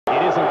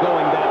isn't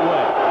going that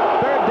way.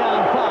 Third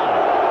down,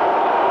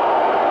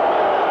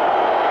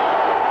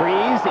 5.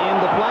 Freeze in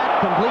the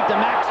flat, complete to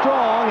Mack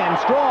Strong, and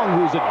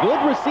Strong, who's a good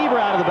receiver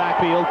out of the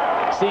backfield,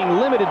 seeing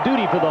limited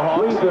duty for the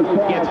Hawks,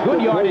 gets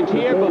good yardage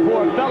here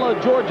before fellow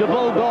Georgia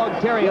Bulldog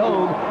Terry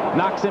Hogue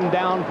knocks him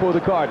down for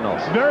the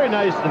Cardinals. Very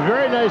nice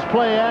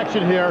play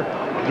action here.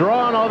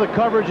 Drawing all the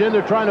coverage in,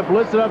 they're trying to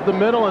blitz it up the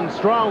middle, and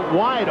Strong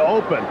wide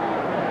open.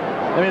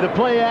 I mean, the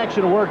play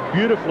action worked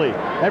beautifully.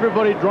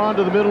 Everybody drawn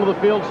to the middle of the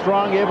field,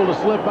 Strong able to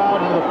slip out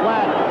into the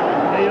flat.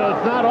 And, you know,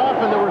 it's not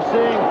often that we're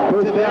seeing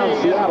today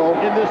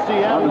in this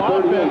Seattle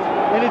offense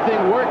anything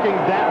working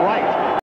that right.